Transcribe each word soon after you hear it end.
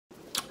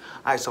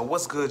Alright, so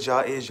what's good,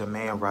 y'all? It's your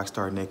man,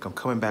 Rockstar Nick. I'm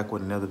coming back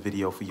with another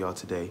video for y'all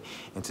today.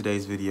 In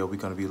today's video, we're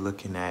going to be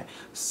looking at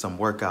some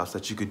workouts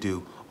that you could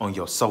do on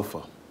your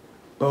sofa.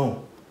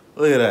 Boom.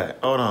 Look at that.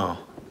 Hold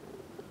on.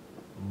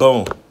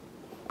 Boom.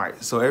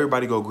 Alright, so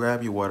everybody go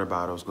grab your water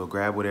bottles. Go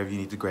grab whatever you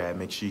need to grab.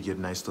 Make sure you get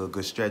a nice little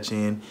good stretch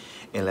in.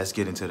 And let's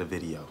get into the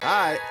video.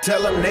 Alright,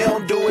 tell them they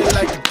don't do it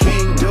like the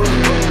king do.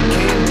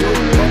 King do.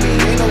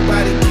 Homie, ain't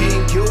nobody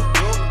king you.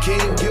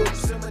 King you.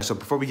 So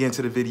before we get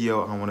into the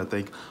video, I want to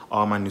thank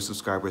all my new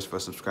subscribers for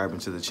subscribing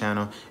to the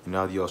channel and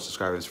all the old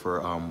subscribers for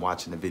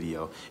watching the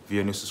video. If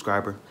you're a new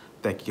subscriber,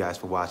 thank you guys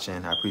for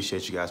watching. I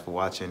appreciate you guys for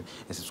watching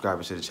and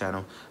subscribing to the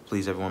channel.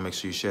 Please, everyone, make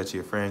sure you share to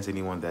your friends,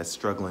 anyone that's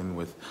struggling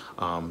with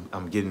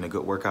getting a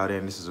good workout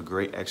in. This is a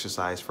great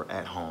exercise for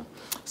at home.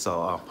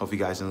 So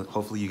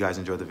hopefully you guys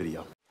enjoy the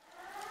video.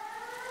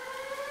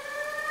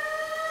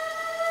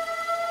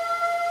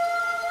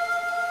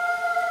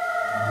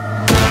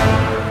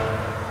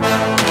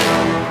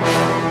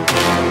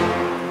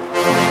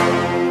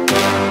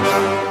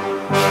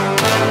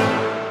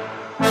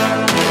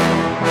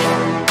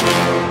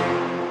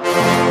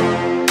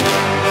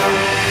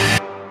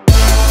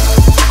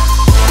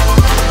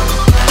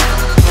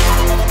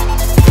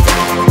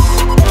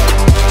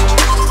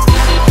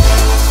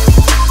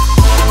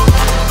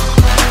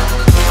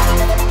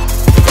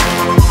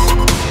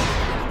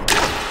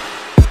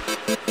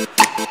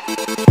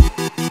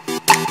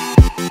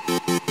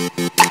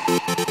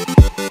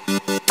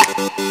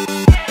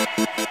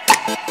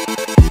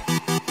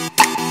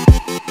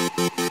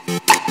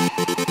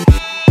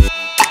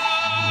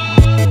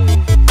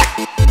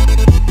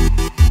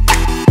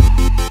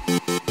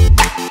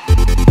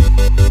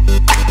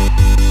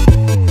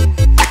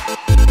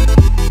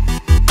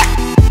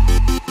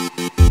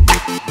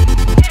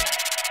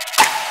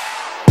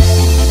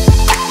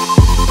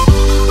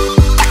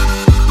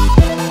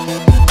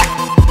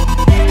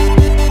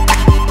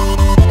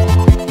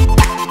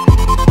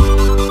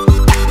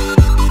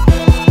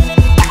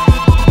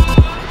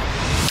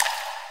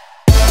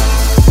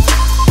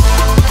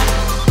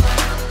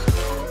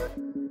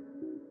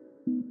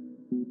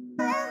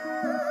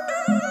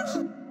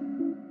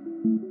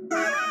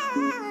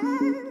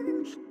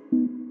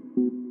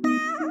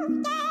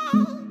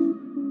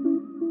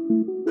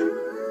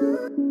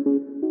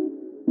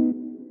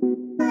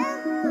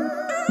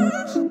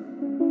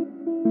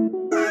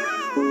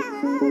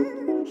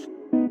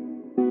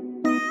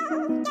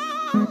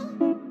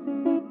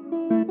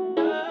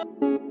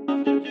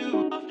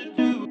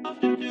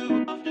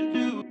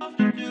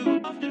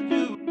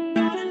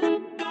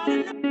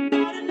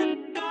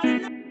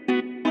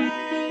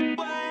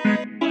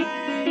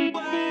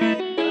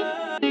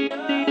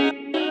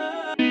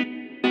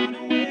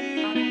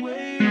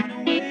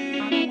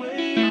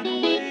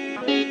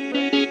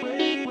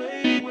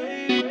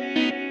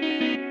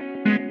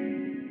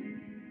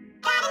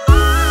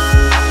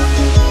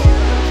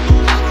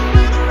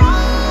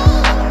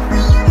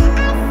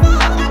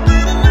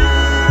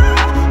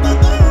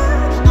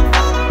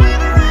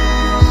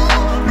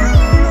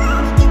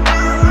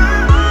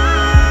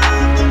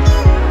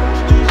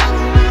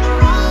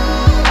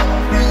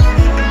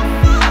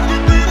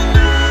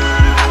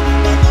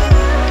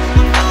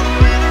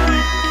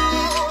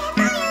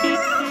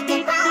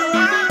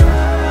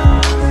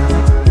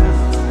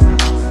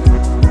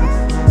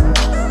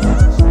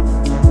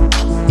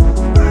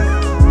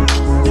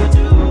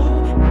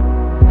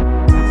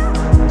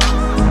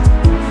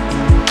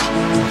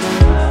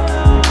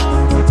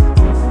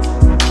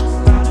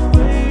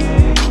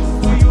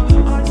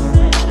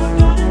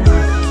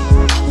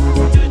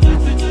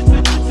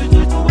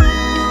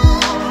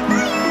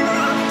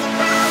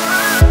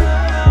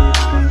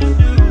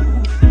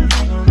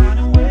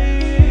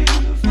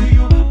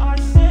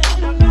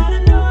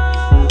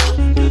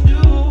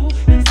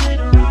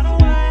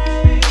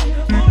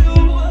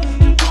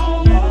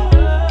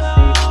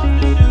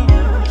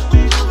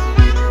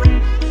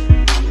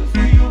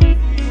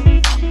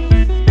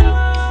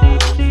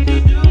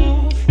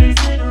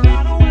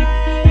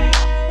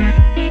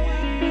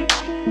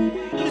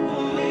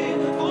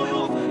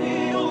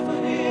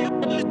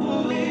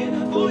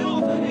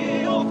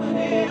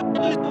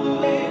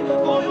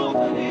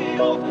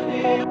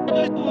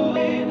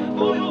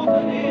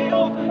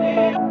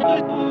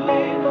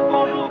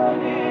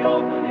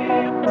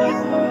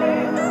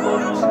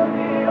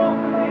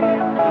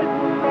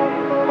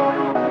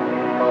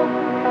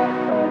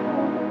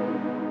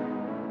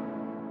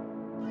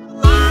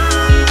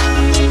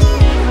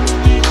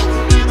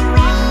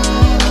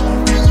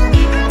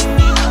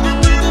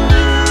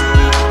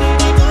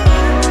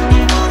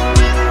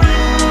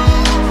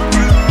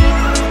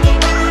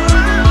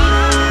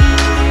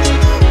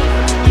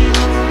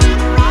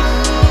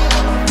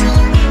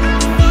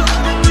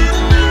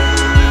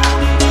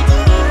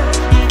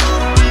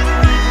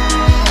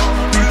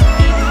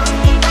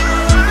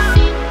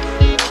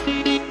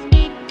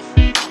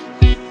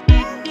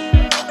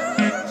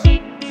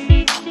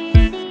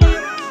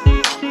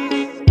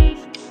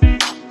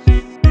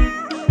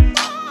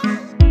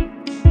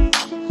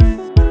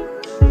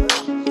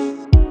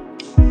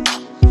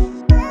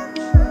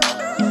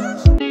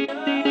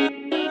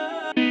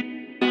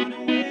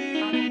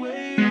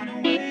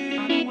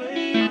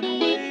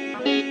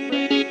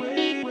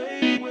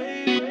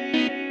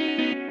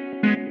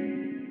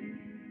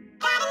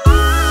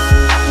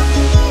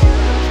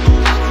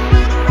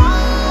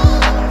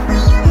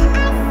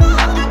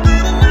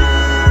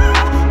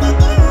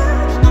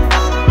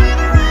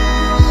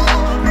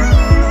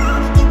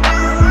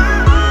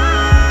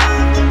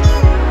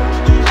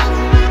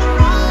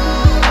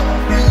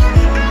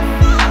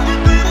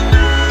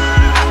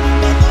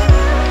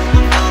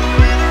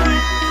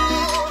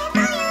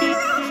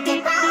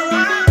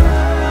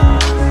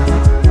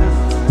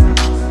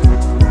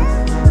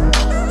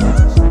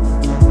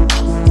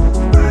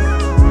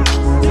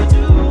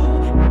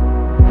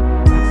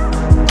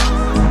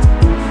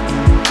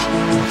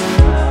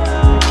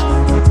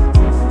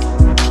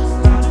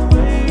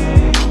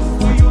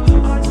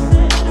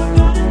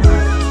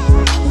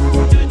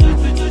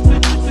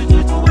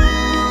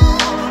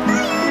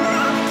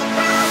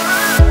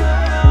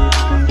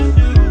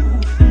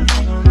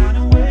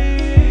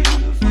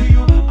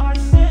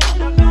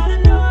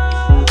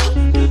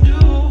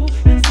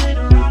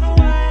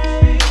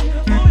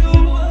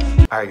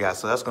 yeah,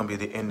 so that's gonna be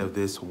the end of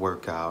this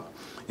workout.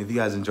 If you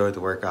guys enjoyed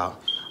the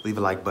workout, leave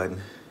a like button.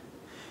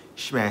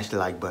 Smash the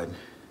like button.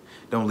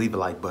 Don't leave a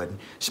like button.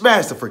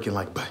 Smash the freaking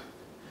like button.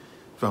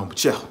 Wrong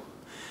with you.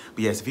 But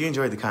yes, if you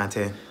enjoyed the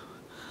content,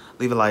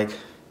 leave a like,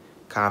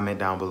 comment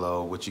down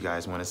below what you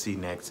guys want to see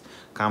next.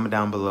 Comment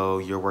down below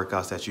your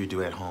workouts that you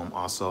do at home,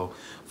 also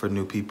for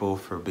new people,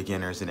 for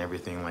beginners and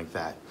everything like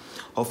that.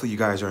 Hopefully you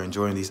guys are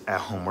enjoying these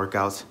at-home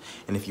workouts.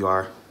 And if you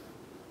are,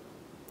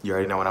 you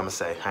already know what I'm gonna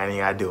say. I ain't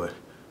gotta do it.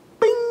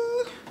 Bing!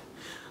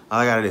 All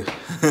I gotta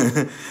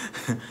do.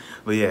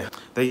 But yeah,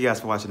 thank you guys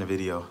for watching the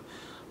video.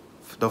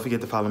 Don't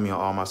forget to follow me on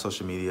all my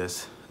social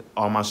medias,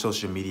 all my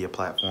social media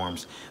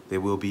platforms. They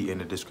will be in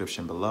the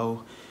description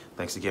below.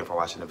 Thanks again for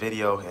watching the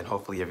video, and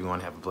hopefully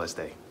everyone have a blessed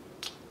day.